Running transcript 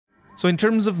So in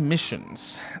terms of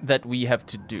missions that we have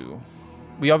to do,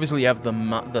 we obviously have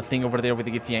the thing over there with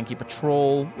the Githyanki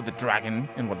patrol, with the dragon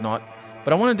and whatnot.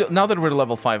 But I want to do, now that we're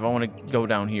level 5, I want to go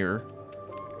down here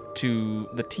to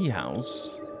the tea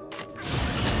house.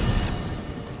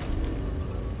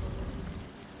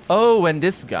 Oh, and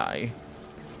this guy.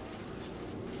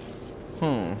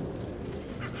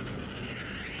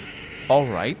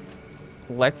 Alright.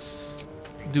 Let's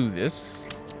do this.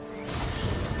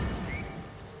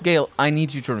 Gale, I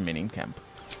need you to remain in camp.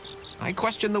 I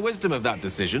question the wisdom of that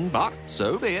decision, but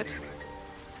so be it.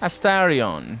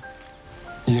 Astarion,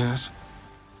 Yes?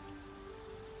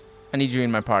 I need you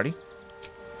in my party.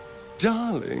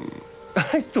 Darling,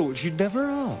 I thought you'd never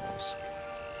ask.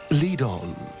 Lead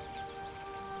on.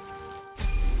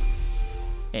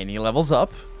 And he levels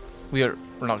up. We're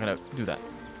not gonna do that.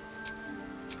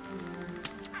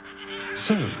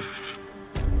 So,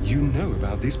 you know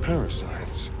about these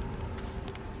parasites.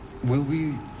 Will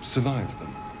we survive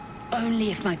them? Only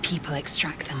if my people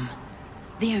extract them.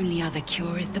 The only other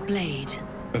cure is the blade.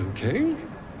 Okay.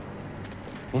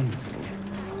 Wonderful.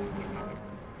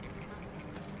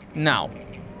 Now,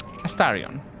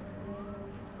 Astarion.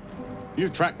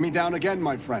 You've tracked me down again,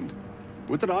 my friend.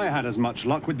 Would that I had as much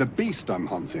luck with the beast I'm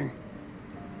hunting.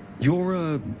 You're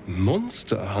a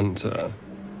monster hunter.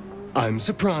 I'm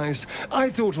surprised.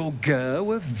 I thought all Ger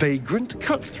were vagrant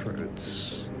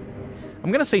cutthroats.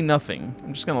 I'm gonna say nothing.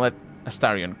 I'm just gonna let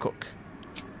Astarion cook.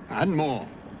 And more.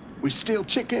 We steal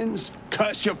chickens,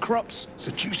 curse your crops,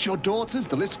 seduce your daughters,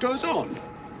 the list goes on.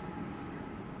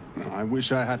 I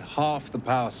wish I had half the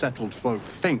power settled folk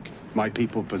think my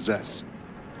people possess.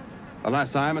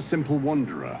 Alas, I am a simple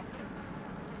wanderer.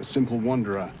 A simple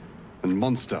wanderer and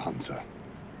monster hunter.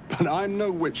 But I'm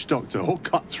no witch doctor or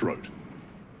cutthroat.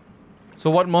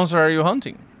 So what monster are you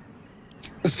hunting?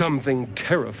 Something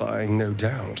terrifying, no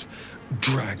doubt.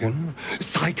 Dragon?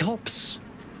 Cyclops?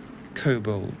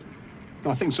 Kobold?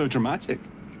 Nothing so dramatic.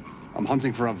 I'm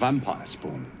hunting for a vampire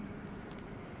spawn.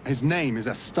 His name is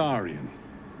Astarion,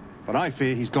 but I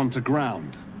fear he's gone to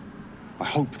ground. I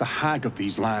hope the hag of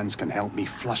these lands can help me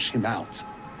flush him out,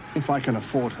 if I can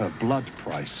afford her blood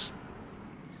price.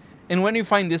 And when you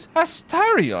find this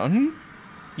Astarion,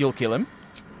 you'll kill him?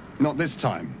 Not this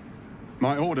time.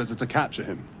 My orders are to capture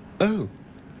him. Oh.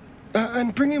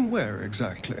 And bring him where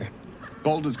exactly?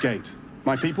 Baldur's Gate.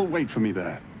 My people wait for me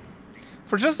there.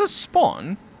 For just a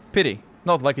spawn? Pity.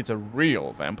 Not like it's a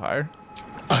real vampire.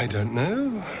 I don't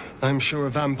know. I'm sure a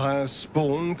vampire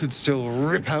spawn could still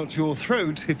rip out your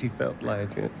throat if he felt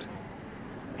like it.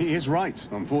 He is right,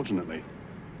 unfortunately.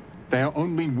 They are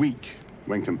only weak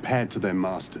when compared to their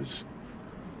masters.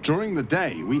 During the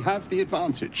day, we have the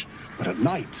advantage, but at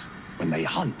night, when they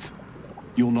hunt,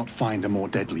 you'll not find a more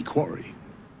deadly quarry.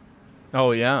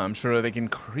 Oh yeah, I'm sure they can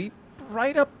creep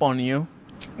right up on you.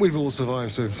 We've all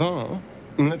survived so far.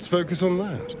 Let's focus on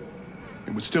that.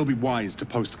 It would still be wise to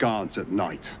post guards at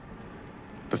night.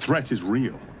 The threat is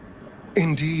real.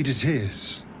 Indeed it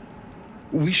is.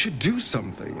 We should do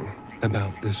something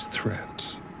about this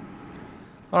threat.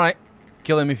 Alright,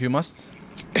 kill him if you must.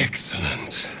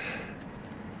 Excellent.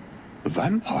 The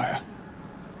vampire?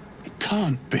 It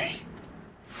can't be.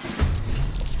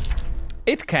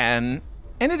 It can,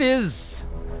 and it is.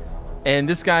 And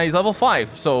this guy is level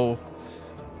 5, so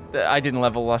I didn't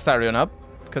level Astarion up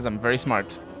because I'm very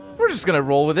smart. We're just gonna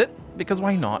roll with it because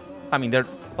why not? I mean, there's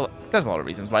a lot of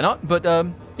reasons why not, but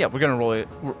yeah, we're gonna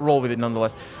roll with it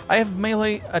nonetheless. I have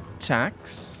melee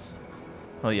attacks.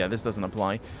 Oh yeah, this doesn't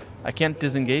apply. I can't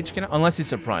disengage, can I? Unless he's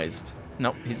surprised.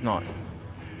 No, he's not.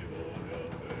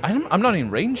 I'm not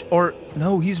in range, or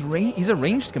no, he's a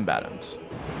ranged combatant.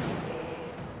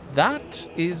 That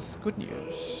is good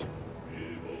news.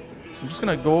 I'm just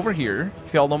gonna go over here,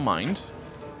 if y'all don't mind.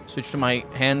 Switch to my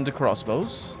hand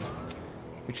crossbows,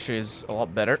 which is a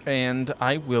lot better, and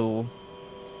I will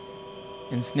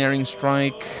ensnaring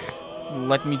strike.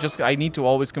 Let me just, I need to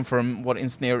always confirm what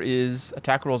ensnare is.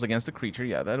 Attack rolls against the creature.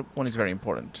 Yeah, that one is very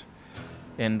important.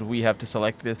 And we have to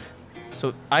select this.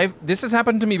 So this has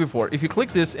happened to me before. If you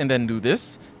click this and then do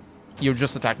this, you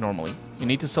just attack normally. You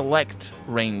need to select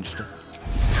ranged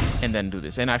and then do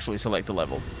this, and actually select the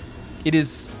level. It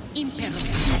is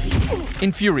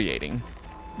infuriating,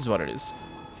 is what it is.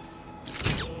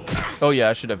 Oh yeah,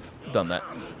 I should have done that.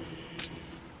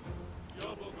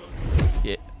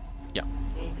 Yeah.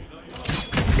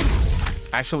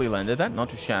 Actually landed that. Not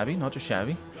too shabby, not too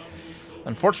shabby.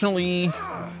 Unfortunately,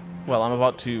 well, I'm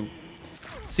about to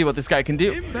see what this guy can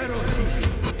do.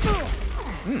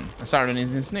 Astarion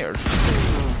is ensnared.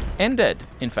 And dead,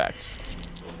 in fact.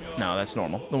 No, that's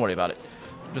normal. Don't worry about it.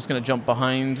 I'm just gonna jump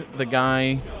behind the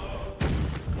guy.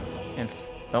 And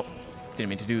Didn't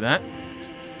mean to do that.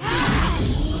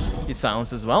 He's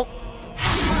silenced as well.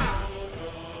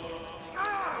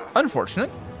 Unfortunate.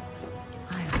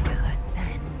 I will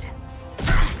ascend.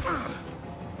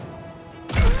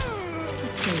 A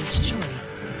sage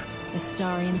choice.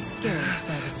 Astarian skill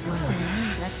serve us well.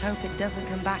 Let's hope it doesn't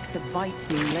come back to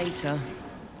bite me later.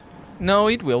 No,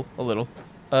 it will, a little.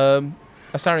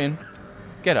 Astarian,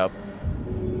 get up.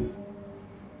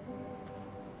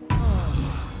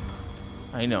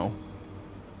 I know.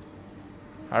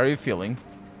 How are you feeling?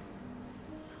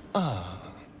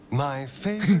 My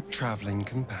favorite traveling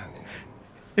companion.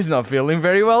 He's not feeling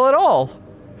very well at all.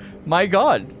 My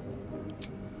God.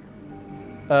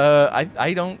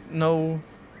 I don't know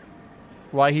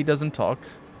why he doesn't talk.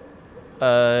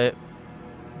 But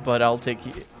I'll take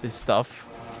his stuff.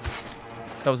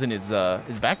 That was in his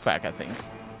backpack, I think.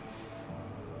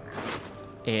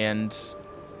 And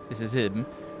this is him.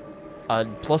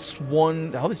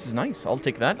 +1. Oh, this is nice. I'll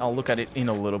take that. I'll look at it in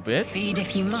a little bit. Feed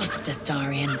if you must,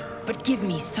 Astarian, but give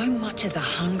me so much as a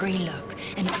hungry look,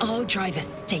 and I'll drive a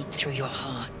stake through your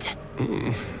heart.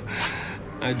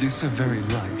 I do so very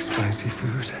like spicy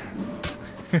food.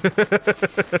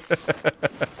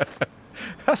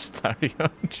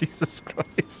 Astarion, Jesus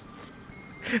Christ.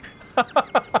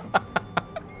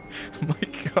 My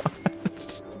God.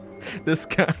 This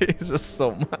guy is just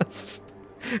so much.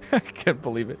 I can't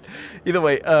believe it. Either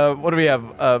way, what do we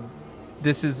have?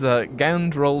 This is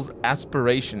Gandrel's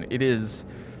Aspiration. It's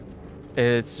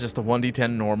just a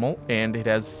 1d10 normal, and it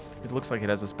looks like it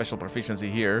has a special proficiency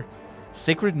here.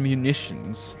 Sacred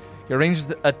Munitions. Your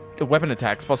ranged weapon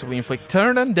attacks possibly inflict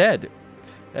turn undead.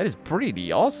 That is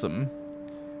pretty awesome.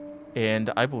 And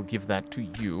I will give that to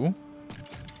you.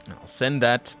 I'll send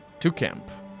that to camp.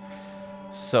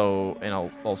 So, and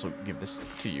I'll also give this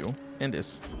to you, and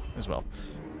this as well.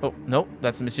 Oh, no,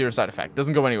 that's the mysterious side effect.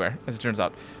 Doesn't go anywhere, as it turns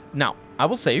out. Now, I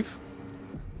will save,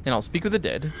 and I'll speak with the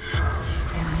dead.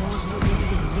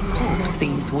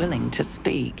 Seems willing to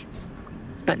speak,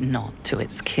 but not to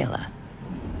its killer.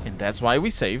 And that's why we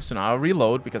save, so now I'll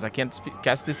reload, because I can't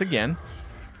cast this again.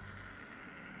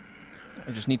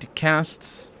 I just need to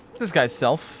cast this guy's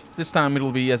self. This time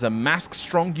it'll be as a masked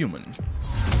strong human.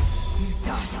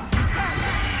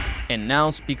 And now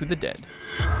speak with the dead.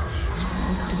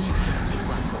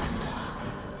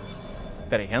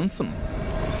 Very handsome.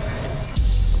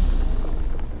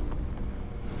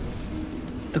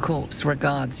 The corpse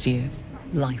regards you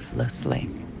lifelessly.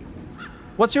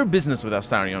 What's your business with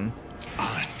Astarion?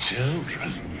 Our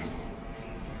children.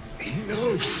 He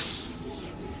knows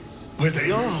where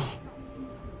they are.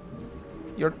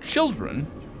 Your children?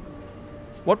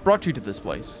 What brought you to this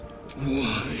place?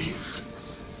 Wise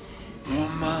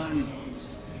woman.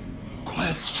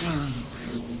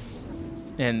 Questions.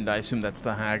 And I assume that's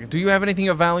the hag. Do you have anything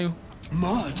of value?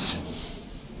 Much.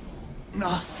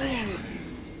 Nothing.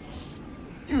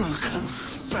 You can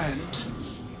spend.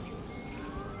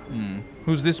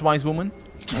 Who's this wise woman?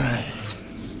 Dread.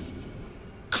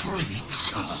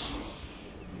 Creature.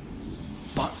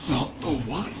 But not the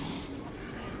one.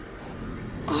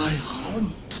 I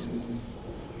hunt.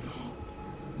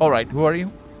 Alright, who are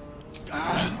you?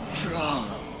 Andra.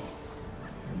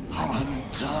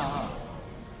 Hunter.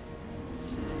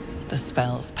 The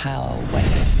spell's power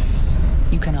wanes.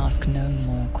 You can ask no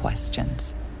more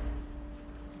questions.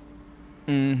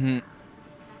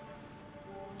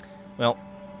 Well,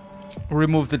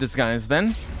 remove the disguise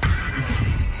then.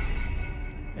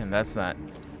 And that's that.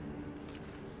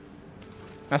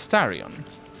 Astarion.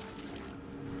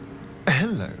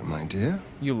 Hello, my dear.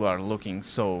 You are looking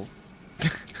so...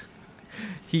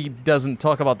 He doesn't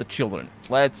talk about the children.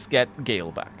 Let's get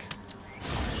Gale back.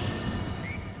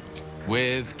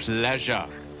 With pleasure.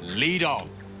 Lead on.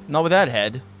 Not with that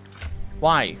head.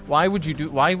 Why? Why would you do...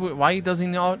 Why does he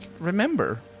not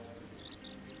remember?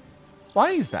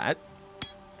 Why is that?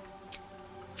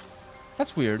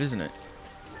 That's weird, isn't it?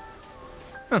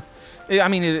 Huh. I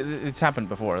mean, it's happened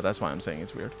before. That's why I'm saying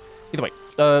it's weird. Either way,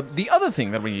 the other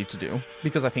thing that we need to do,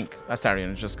 because I think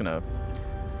Astarion is just gonna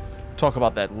talk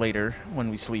about that later when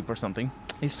we sleep or something,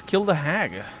 is to kill the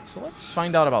hag. So let's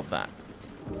find out about that.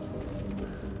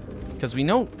 Because we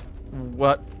know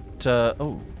what...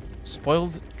 oh,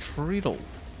 spoiled treacle.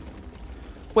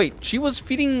 Wait, she was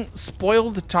feeding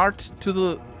spoiled tart to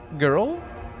the girl?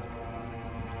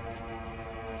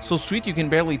 So sweet you can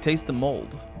barely taste the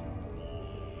mold.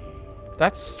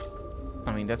 That's...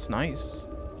 I mean, that's nice.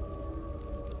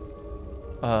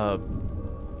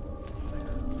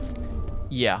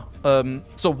 Yeah.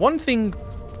 So one thing...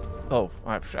 Oh,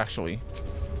 actually...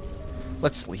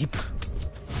 Let's sleep.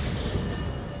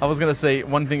 I was gonna say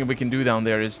one thing we can do down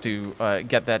there is to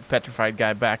get that petrified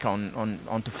guy back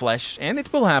onto flesh, and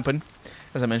it will happen,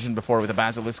 as I mentioned before with the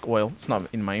basilisk oil. It's not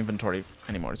in my inventory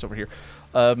anymore; it's over here.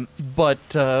 But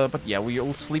yeah,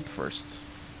 we'll sleep first.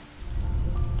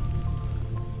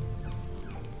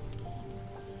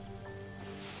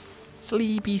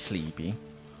 Sleepy, sleepy.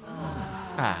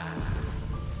 Ah.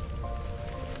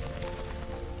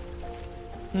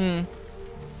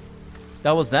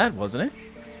 That was that, wasn't it?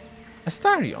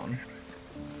 Astarion.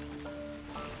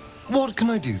 What can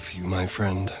I do for you, my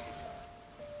friend?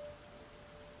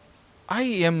 I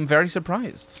am very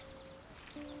surprised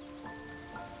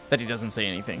that he doesn't say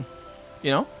anything.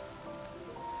 You know?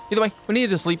 Either way, we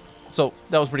needed to sleep, so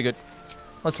that was pretty good.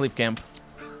 Let's sleep camp,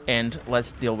 and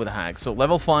let's deal with the hag. So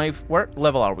level 5, what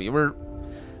level are we? We're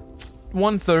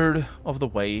 1/3 of the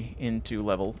way into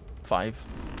level 5.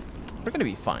 We're gonna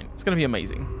be fine. It's gonna be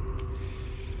amazing.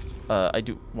 I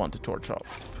do want to torch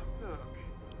off.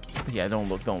 Yeah, don't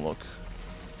look, don't look.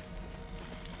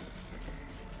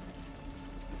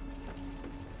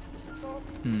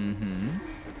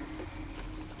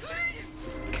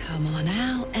 Come on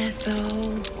out,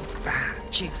 Ethel.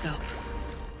 Jig's up.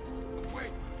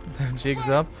 Jig's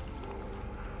up.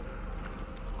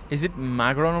 Is it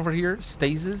Magron over here?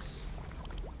 Stasis?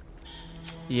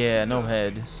 Yeah, no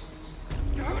head.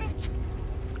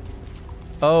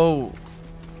 Oh.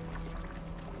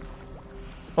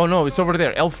 Oh no, it's over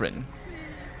there, Elfrin.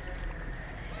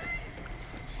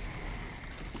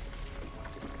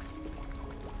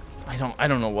 I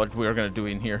don't know what we're gonna do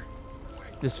in here.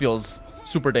 This feels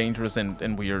super dangerous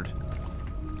and weird.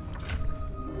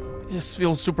 This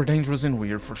feels super dangerous and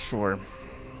weird for sure.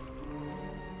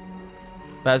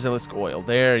 Basilisk oil,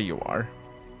 there you are.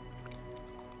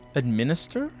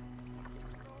 Administer?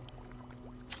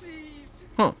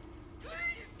 Huh.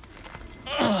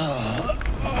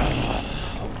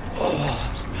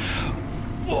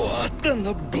 What in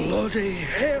the bloody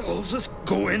hell's is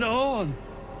going on?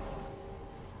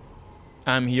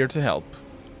 I'm here to help.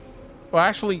 Well,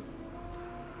 actually,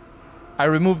 I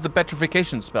removed the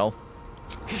petrification spell.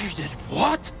 You did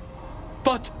what?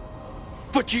 But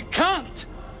you can't!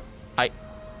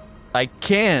 I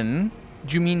can?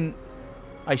 Do you mean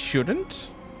I shouldn't?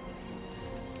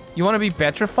 You want to be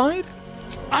petrified?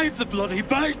 I've the bloody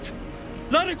bite!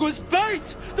 Larigua's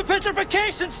bite! The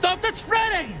petrification stopped it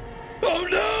spreading! Oh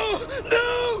no!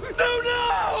 No! No,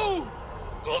 no!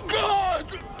 Oh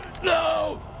God!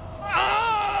 No!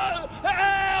 Ah!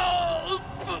 Help!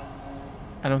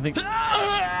 I don't think...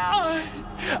 I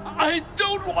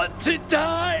don't want to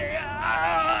die!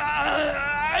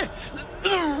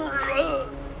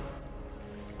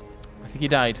 I think he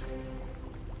died.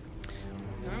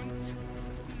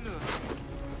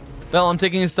 Well, I'm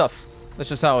taking his stuff. That's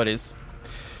just how it is.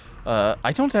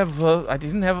 I don't have... I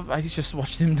didn't have... I just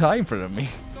watched him die in front of me.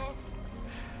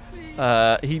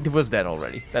 He was dead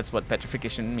already. That's what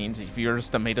petrification means. If you're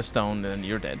just made of stone, then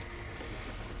you're dead.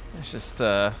 It's just...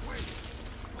 That's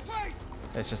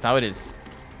just how it is.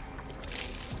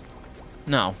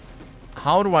 Now,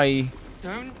 how do I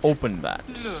open that?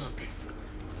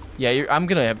 Yeah, I'm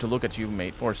gonna have to look at you,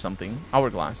 mate, or something.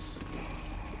 Hourglass.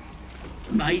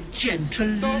 My gentle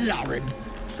Lauren.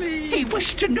 He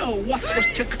wished to know what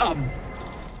was to come.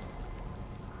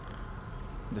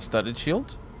 The studded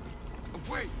shield?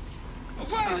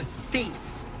 A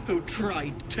thief who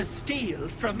tried to steal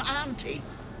from Auntie.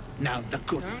 Now the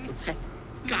good set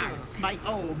guards my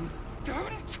home.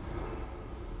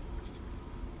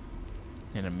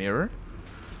 And a mirror?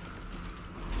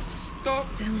 Still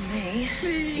me,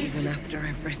 even after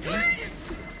everything.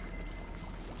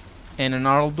 And an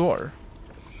gnarled door.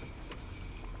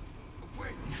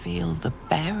 You feel the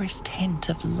barest hint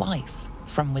of life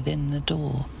from within the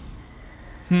door.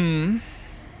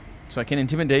 So I can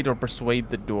intimidate or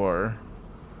persuade the door.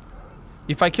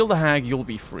 If I kill the hag, you'll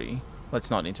be free.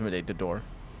 Let's not intimidate the door.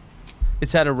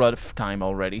 It's had a rough time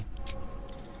already.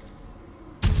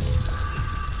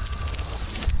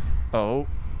 Oh.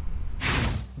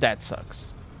 That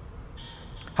sucks.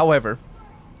 However,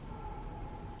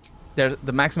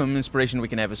 the maximum inspiration we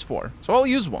can have is 4. So I'll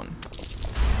use 1.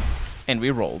 And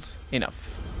we rolled.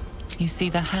 Enough. You see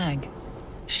the hag.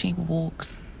 She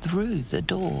walks through the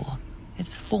door,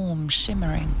 its form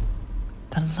shimmering.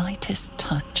 The lightest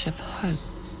touch of hope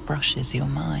brushes your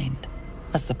mind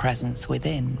as the presence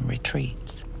within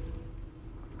retreats.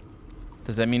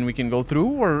 Does that mean we can go through,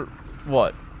 or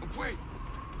what?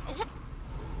 You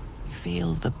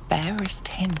feel the barest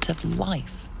hint of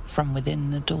life from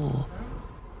within the door.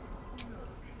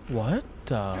 What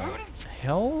the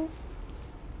hell?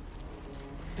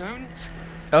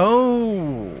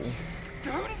 Oh.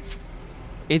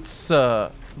 It's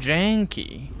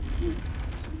janky.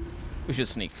 We should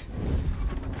sneak.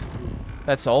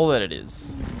 That's all that it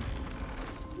is.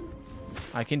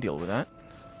 I can deal with that.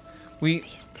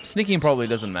 Sneaking probably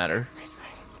doesn't matter.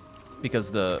 Because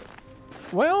the...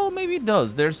 Well, maybe it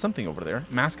does. There's something over there.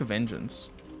 Mask of Vengeance.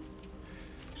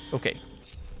 Okay.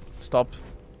 Stop.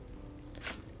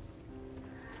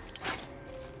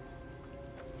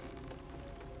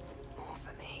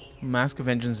 Mask of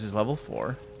Vengeance is level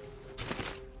 4.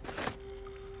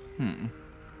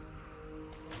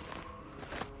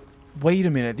 Wait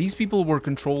a minute. These people were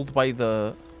controlled by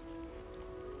the...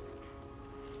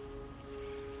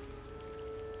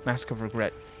 Mask of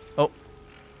Regret. Oh.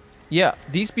 Yeah,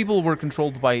 these people were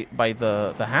controlled by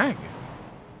the hag.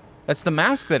 That's the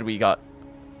mask that we got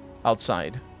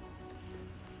outside.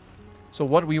 So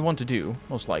what we want to do,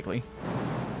 most likely,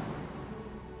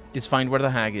 is find where the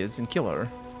hag is and kill her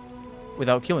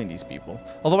without killing these people.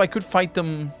 Although I could fight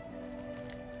them...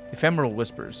 Ephemeral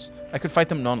Whispers. I could fight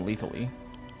them non-lethally.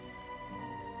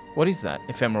 What is that?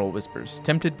 Ephemeral Whispers.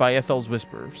 Tempted by Ethel's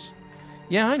Whispers.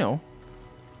 Yeah, I know.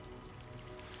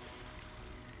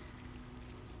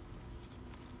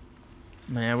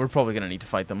 Man, we're probably gonna need to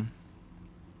fight them.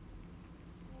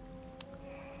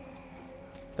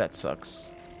 That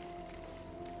sucks.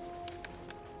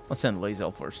 Let's send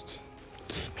Lae'zel first.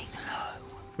 Keeping low.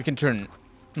 We can turn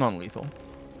non-lethal.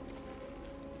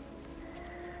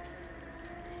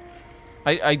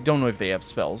 I don't know if they have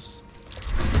spells.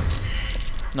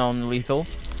 Non-lethal.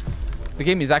 The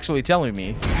game is actually telling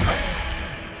me.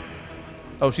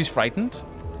 Oh, she's frightened?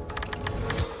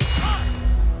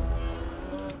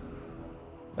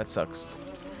 That sucks.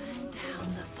 Down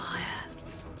the fire.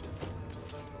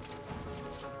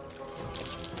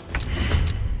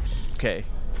 Okay.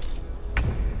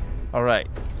 Alright.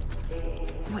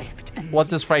 Swift and What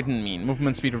does frightened mean?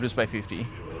 Movement speed reduced by 50.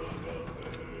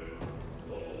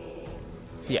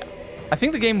 Yeah. I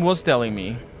think the game was telling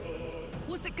me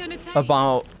What's it gonna take?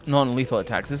 about non-lethal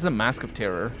attacks. This is a Mask of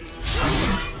Terror.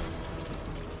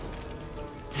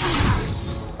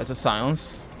 That's a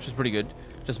silence, which is pretty good.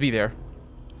 Just be there.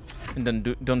 And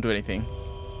then don't do anything.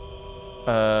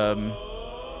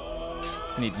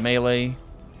 Need melee.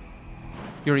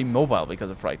 You're immobile because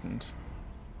of frightened.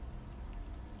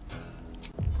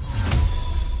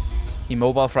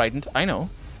 Immobile, frightened. I know.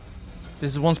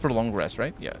 This is once per long rest,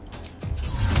 right? Yeah.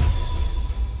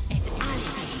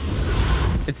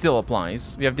 It still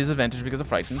applies. We have disadvantage because of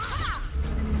frightened.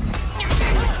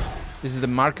 This is the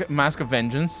Mask of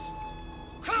Vengeance.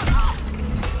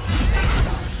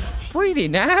 Pretty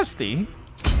nasty.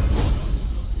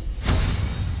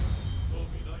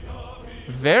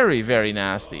 Very, very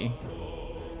nasty.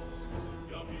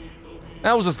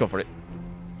 Now we'll just go for it.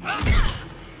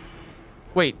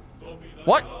 Wait.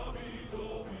 What?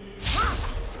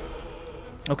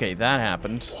 Okay, that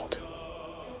happened. Out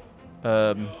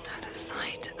of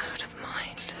sight, out of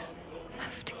mind.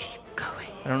 Have to keep going.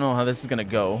 I don't know how this is gonna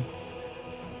go.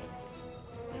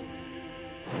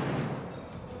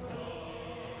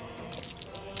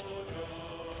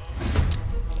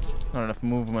 Not enough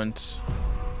movement.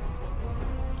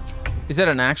 Is that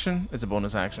an action? It's a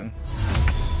bonus action.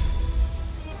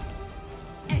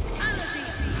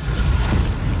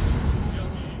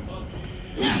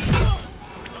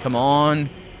 Come on.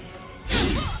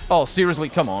 Oh, seriously,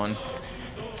 come on.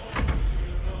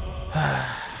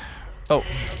 Oh,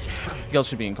 Gil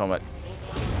should be in combat.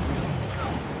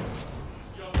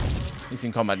 He's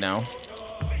in combat now.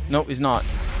 No, he's not.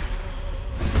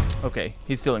 Okay,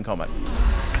 he's still in combat.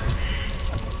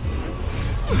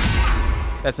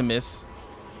 That's a miss.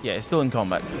 Yeah, he's still in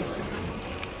combat.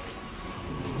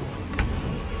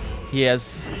 He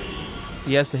has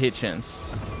the hit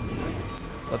chance.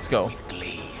 Let's go.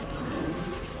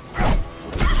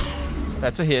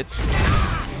 That's a hit.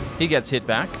 He gets hit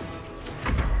back.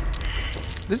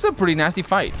 This is a pretty nasty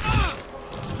fight.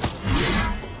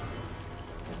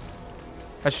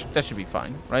 That should be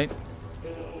fine, right?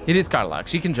 It is Karlach.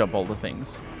 She can jump all the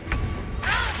things.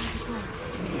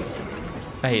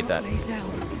 I hate that.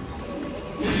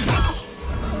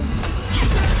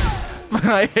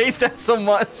 I hate that so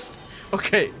much.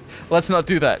 Okay, let's not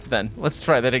do that then. Let's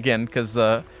try that again, because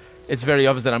it's very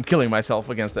obvious that I'm killing myself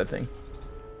against that thing.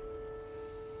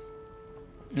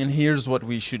 And here's what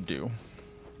we should do.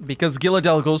 Because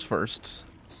Gilladel goes first,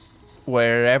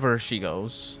 wherever she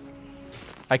goes,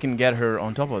 I can get her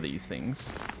on top of these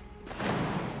things.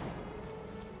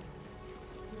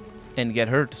 And get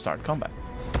her to start combat.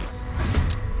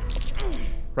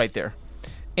 Right there.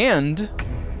 And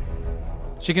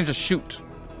she can just shoot.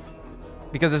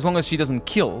 Because as long as she doesn't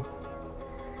kill,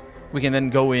 we can then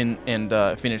go in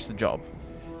and finish the job.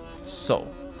 So,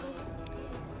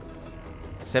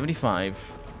 75.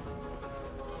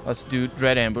 Let's do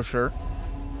Dread Ambusher.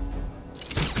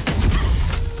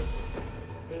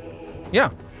 Yeah.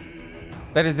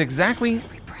 That is exactly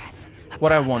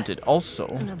what I wanted. Also,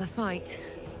 Another fight.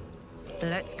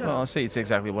 Let's go. well, I'll say it's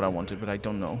exactly what I wanted, but I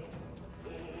don't know.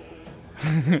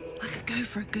 I could go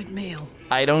for a good meal.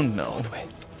 I don't know.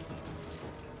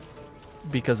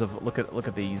 Because of look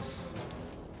at these.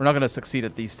 We're not gonna succeed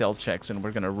at these stealth checks, and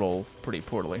we're gonna roll pretty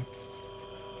poorly.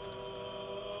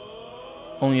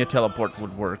 Only a teleport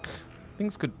would work.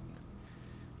 Things could.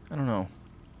 I don't know.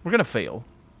 We're gonna fail.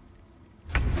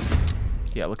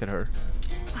 Yeah, look at her.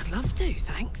 I'd love to,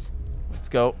 thanks. Let's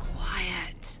go.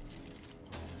 Quiet.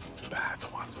 Bad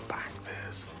ones back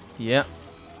this. Yeah.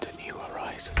 To new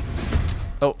horizons.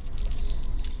 Oh.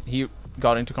 He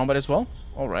got into combat as well?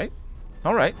 Alright.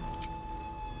 Alright.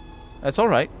 That's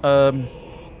alright.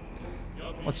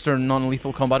 Let's turn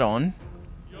non-lethal combat on.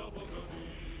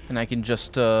 And I can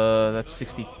just, that's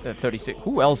 36.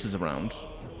 Who else is around?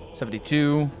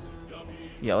 72.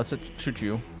 Yeah, let's shoot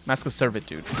you. Mask of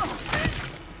Servitude.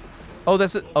 Oh,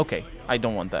 that's it. Okay, I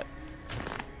don't want that.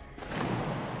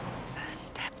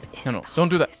 No, don't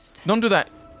do that. Don't do that.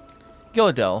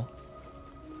 Gilladel.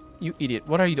 You idiot.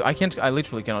 What are you doing? I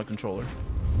literally cannot control her.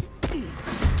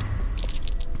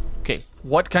 Okay,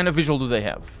 what kind of visual do they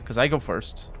have? Because I go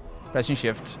first. Pressing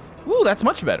shift. Ooh, that's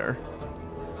much better.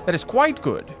 That is quite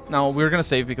good. Now, we're going to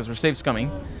save because our save's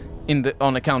coming.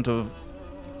 On account of...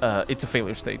 it's a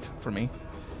failure state for me.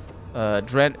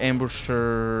 Dread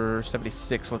Ambusher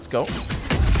 76. Let's go.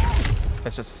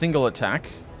 That's just single attack.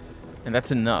 And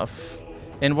that's enough.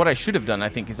 And what I should have done, I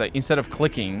think, is instead of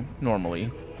clicking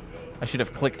normally, I should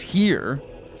have clicked here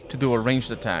to do a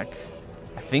ranged attack.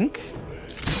 I think.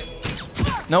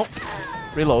 Nope.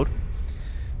 Reload.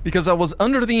 Because I was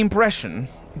under the impression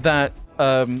that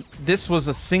this was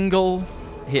a single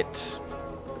hit.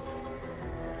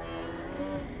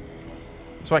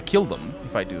 So I kill them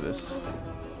if I do this.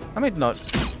 I might not.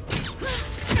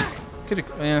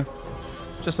 Yeah.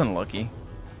 Just unlucky.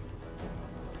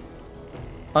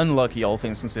 Unlucky, all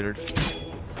things considered.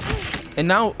 And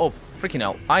now, oh, freaking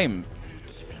hell. I am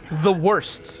the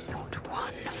worst.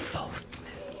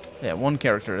 Yeah, one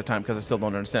character at a time, because I still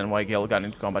don't understand why Gale got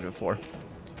into combat before.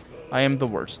 I am the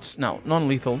worst. Now,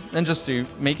 non-lethal. And just to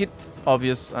make it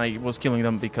obvious, I was killing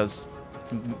them because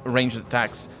ranged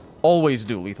attacks always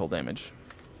do lethal damage.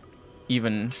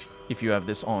 Even if you have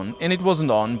this on. And it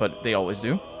wasn't on, but they always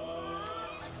do.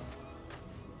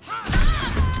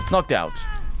 Knocked out.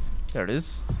 There it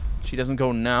is. She doesn't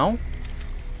go now.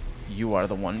 You are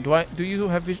the one. Do you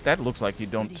have vision? That looks like you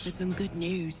don't. Ready for some good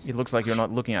news. It looks like you're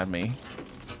not looking at me.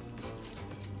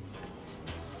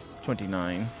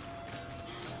 29.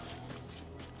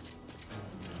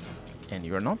 And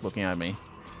you're not looking at me.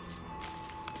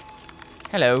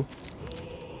 Hello.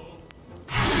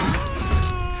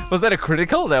 Was that a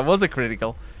critical? That was a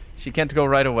critical. She can't go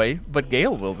right away, but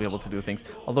Gale will be able to do things.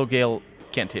 Although Gale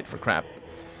can't hit for crap.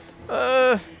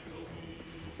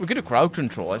 We could do crowd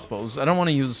control, I suppose. I don't want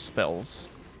to use spells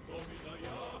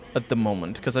at the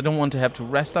moment, because I don't want to have to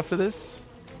rest after this.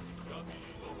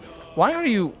 Why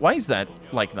is that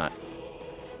like that?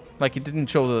 Like it didn't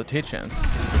show the hit chance.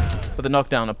 But the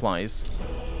knockdown applies.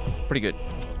 Pretty good.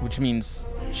 Which means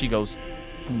she goes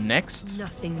next,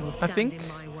 Nothing will I stand think. in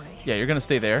my way. Yeah, you're gonna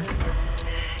stay there.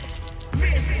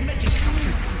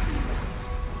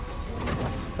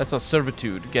 That's how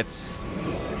Servitude gets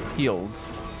healed.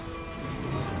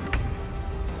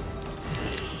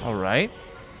 Alright.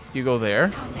 You go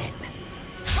there.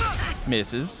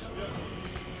 Misses.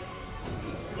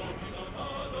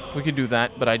 We could do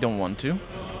that, but I don't want to.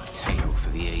 Tale for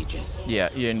the ages. Yeah,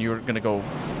 and you're gonna go...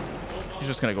 You're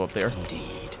just gonna go up there.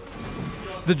 Indeed.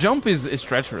 The jump is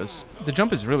treacherous. The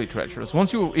jump is really treacherous.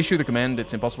 Once you issue the command,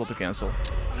 it's impossible to cancel.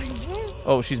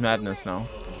 Oh, she's madness now.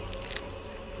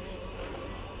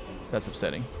 That's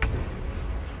upsetting.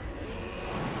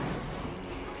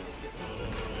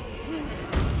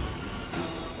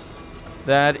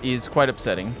 That is quite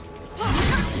upsetting.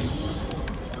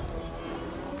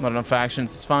 Not enough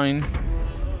actions, it's fine.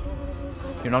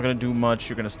 You're not gonna do much,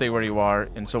 you're gonna stay where you are,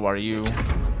 and so are you.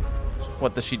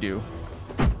 What does she do?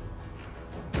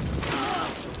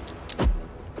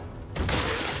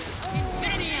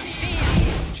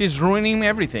 She's ruining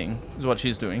everything, is what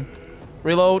she's doing.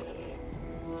 Reload.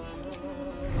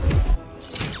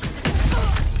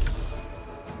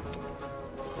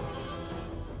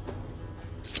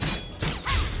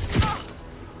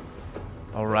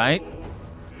 Alright.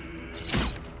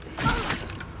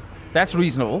 That's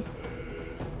reasonable.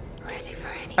 Ready for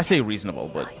any. I say reasonable,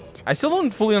 but I still don't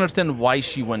fully understand why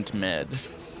she went mad.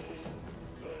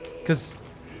 Because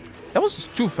that was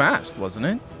too fast, wasn't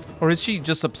it? Or is she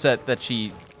just upset that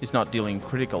she is not dealing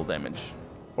critical damage?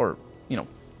 Or, you know,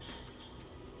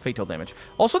 fatal damage.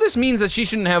 Also, this means that she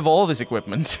shouldn't have all this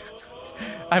equipment.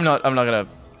 I'm not gonna...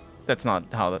 That's not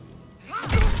how that...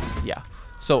 Yeah.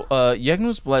 So,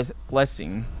 Yagnu's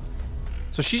Blessing.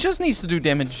 So she just needs to do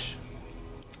damage.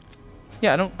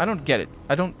 Yeah, I don't get it.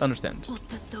 I don't understand. What's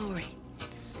the story?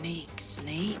 Sneak,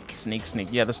 sneak. Sneak, sneak.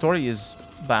 Yeah, the story is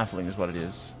baffling is what it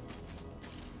is.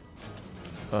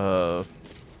 We'll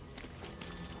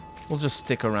just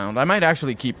stick around. I might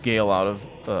actually keep Gale out of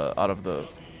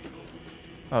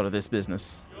this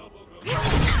business.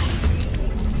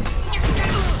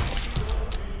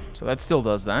 So that still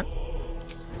does that.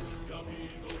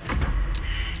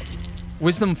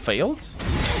 Wisdom failed.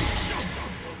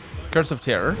 Curse of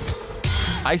Terror.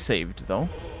 I saved, though.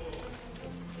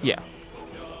 Yeah.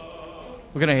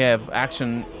 We're gonna have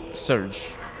Action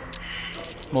Surge.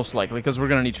 Most likely, because we're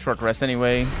gonna need short rest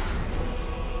anyway.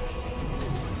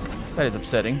 That is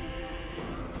upsetting.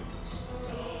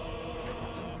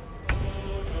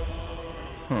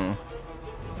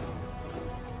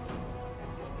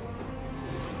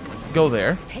 Go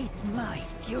there. Taste my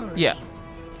fury. Yeah.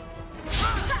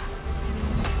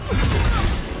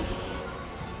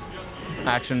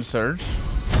 Action Surge.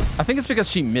 I think it's because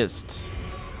she missed.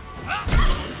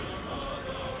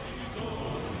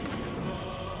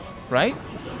 Right?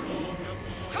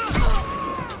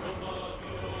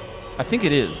 I think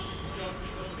it is.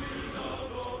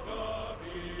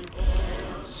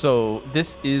 So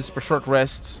this is for short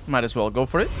rests. Might as well go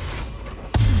for it.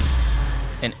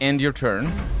 And end your turn.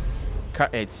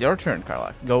 It's your turn,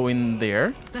 Carla. Go in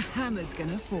there. The hammer's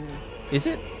gonna fall. Is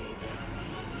it?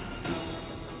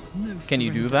 No Can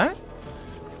you do that?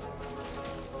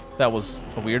 That was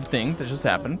a weird thing that just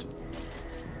happened.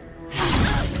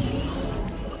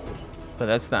 But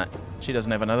that's that. She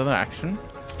doesn't have another action.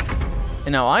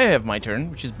 And now I have my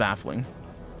turn, which is baffling.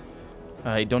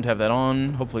 I don't have that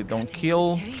on. Hopefully don't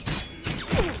kill.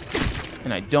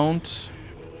 And I don't.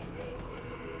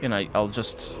 And I'll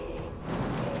just...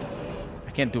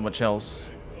 I can't do much else.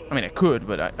 I mean, I could,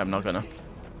 but I'm not gonna.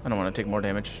 I don't want to take more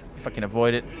damage if I can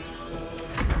avoid it.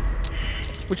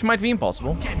 Which might be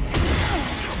impossible.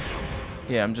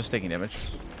 Yeah, I'm just taking damage.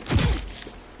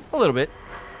 A little bit.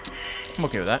 I'm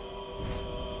okay with that.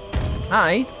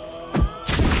 Hi.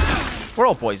 We're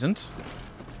all poisoned.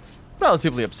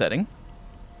 Relatively upsetting.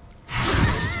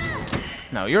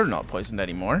 Now you're not poisoned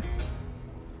anymore.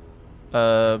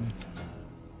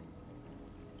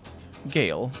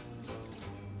 Gale.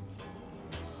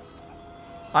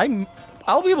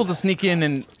 I'll be able to sneak in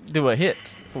and do a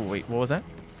hit. Oh wait, what was that?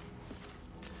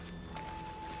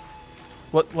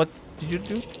 What did you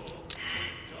do?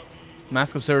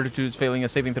 Mask of Certitude's failing a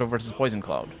saving throw versus Poison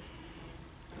Cloud.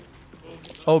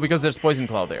 Oh, because there's Poison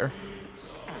Cloud there.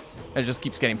 It just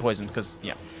keeps getting poisoned because,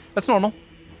 yeah. That's normal.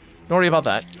 Don't worry about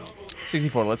that.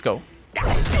 64, let's go.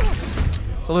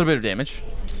 It's a little bit of damage.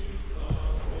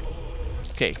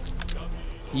 Okay.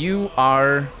 You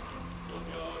are...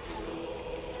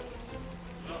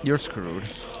 You're screwed.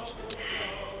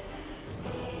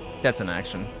 That's an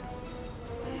action.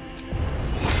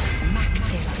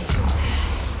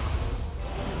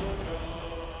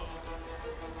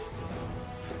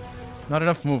 Not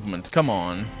enough movement. Come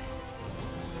on.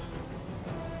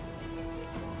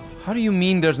 How do you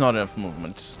mean there's not enough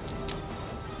movement?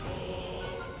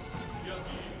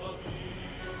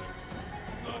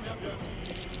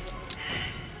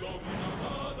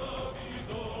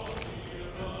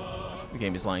 The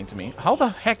game is lying to me. How the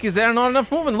heck is there not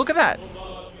enough movement? Look at that.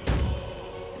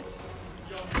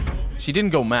 She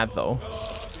didn't go mad, though.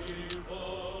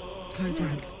 Close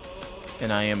ranks.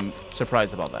 And I am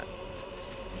surprised about that.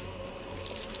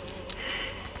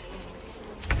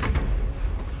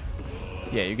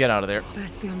 Yeah, you get out of there.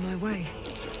 Best be on my way.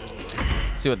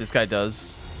 See what this guy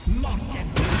does.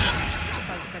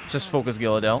 Just focus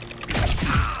Gilladel.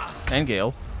 And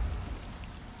Gale.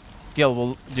 Gale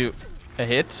will do a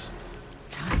hit.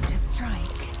 Time to strike.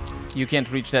 You can't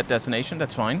reach that destination.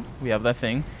 That's fine. We have that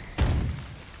thing.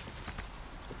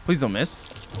 Please don't miss.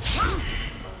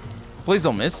 Please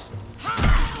don't miss.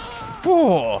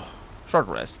 Oh, short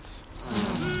rests.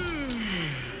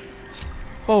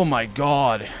 Oh my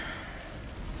god.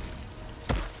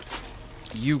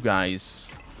 You guys,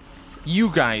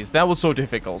 that was so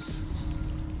difficult.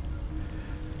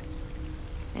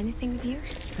 Anything of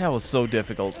yours? That was so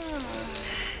difficult.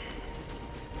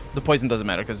 The poison doesn't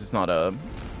matter because it's not a...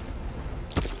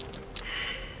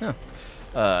 Yeah.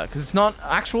 Because it's not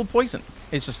actual poison.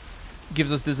 It just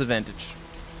gives us disadvantage.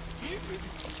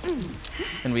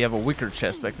 And we have a wicker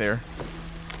chest back there.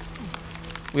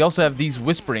 We also have these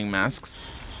whispering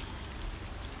masks.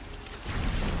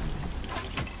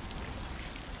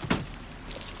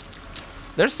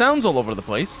 There's sounds all over the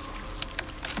place.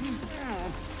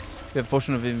 We have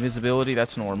potion of invisibility,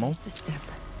 that's normal.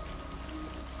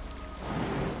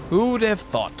 Who would have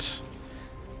thought?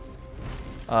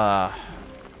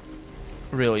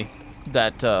 Really,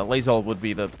 that Lae'zel would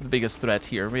be the biggest threat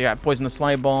here. We got poisonous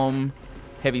slime bomb,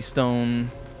 heavy stone.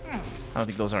 I don't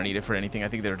think those are needed for anything. I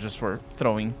think they're just for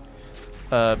throwing.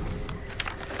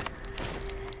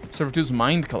 Servitude's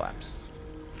mind collapse.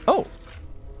 Oh,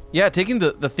 yeah, taking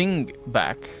the thing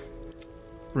back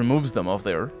removes them of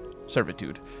their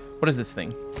servitude. What is this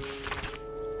thing?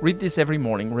 Read this every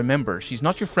morning. Remember, she's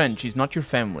not your friend. She's not your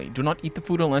family. Do not eat the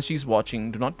food unless she's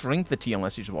watching. Do not drink the tea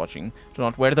unless she's watching. Do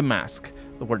not wear the mask.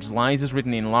 The words lies is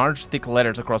written in large, thick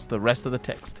letters across the rest of the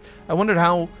text. I wondered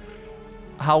how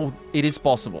it is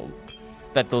possible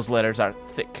that those letters are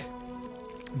thick.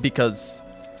 Because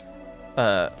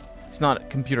it's not a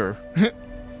computer.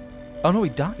 Oh no, he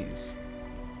dies.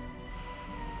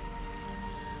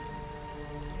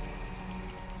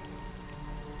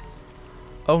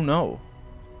 Oh no.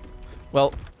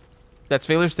 Well, that's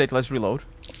failure state. Let's reload.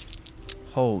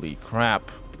 Holy crap.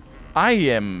 I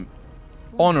am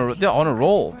on a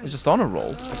roll. It's just on a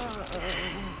roll.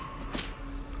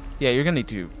 Yeah, you're gonna need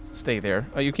to stay there.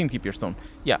 Oh, you can keep your stone.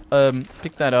 Yeah,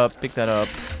 pick that up, pick that up.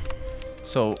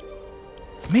 So,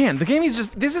 man, the game is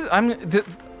just,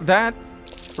 that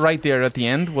right there at the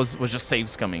end was just save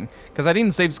scumming. Because I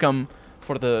didn't save scum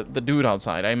for the dude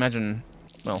outside. I imagine,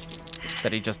 well,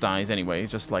 that he just dies anyway,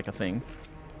 just like a thing.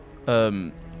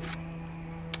 But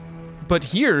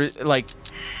here, like,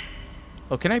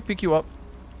 oh, can I pick you up?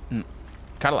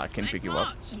 Cadillac can pick you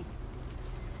up.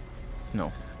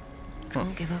 No. Huh.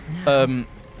 Can't give up now.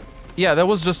 Yeah, that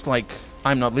was just like,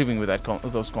 I'm not living with that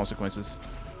those consequences.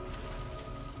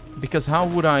 Because how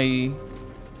would I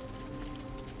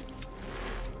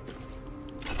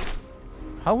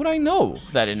know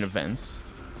that in advance?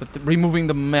 That removing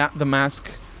the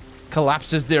mask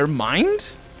collapses their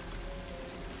mind?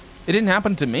 It didn't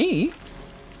happen to me.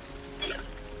 Do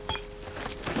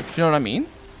you know what I mean?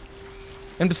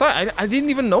 And besides, I didn't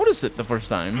even notice it the first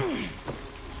time.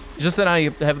 It's just that I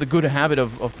have the good habit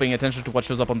of paying attention to what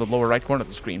shows up on the lower right corner of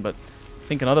the screen, but I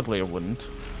think another player wouldn't.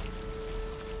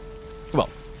 Well,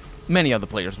 many other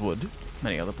players would.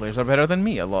 Many other players are better than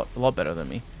me, a lot better than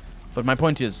me. But my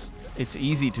point is, it's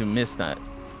easy to miss that.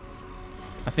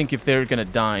 I think if they're gonna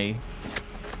die,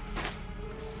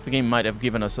 the game might have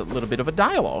given us a little bit of a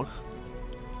dialogue,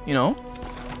 you know,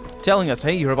 telling us,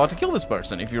 hey, you're about to kill this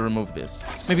person if you remove this.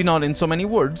 Maybe not in so many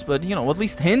words, but, you know, at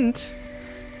least hint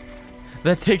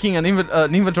that taking an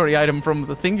inventory item from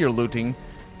the thing you're looting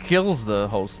kills the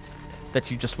host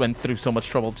that you just went through so much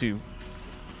trouble to.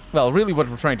 Well, really what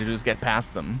we're trying to do is get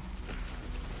past them.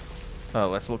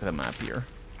 Let's look at the map here.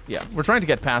 Yeah, we're trying to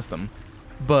get past them,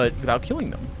 but without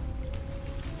killing them.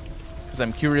 Because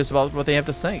I'm curious about what they have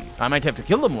to say. I might have to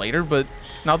kill them later, but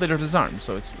now they're disarmed,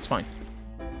 so it's fine.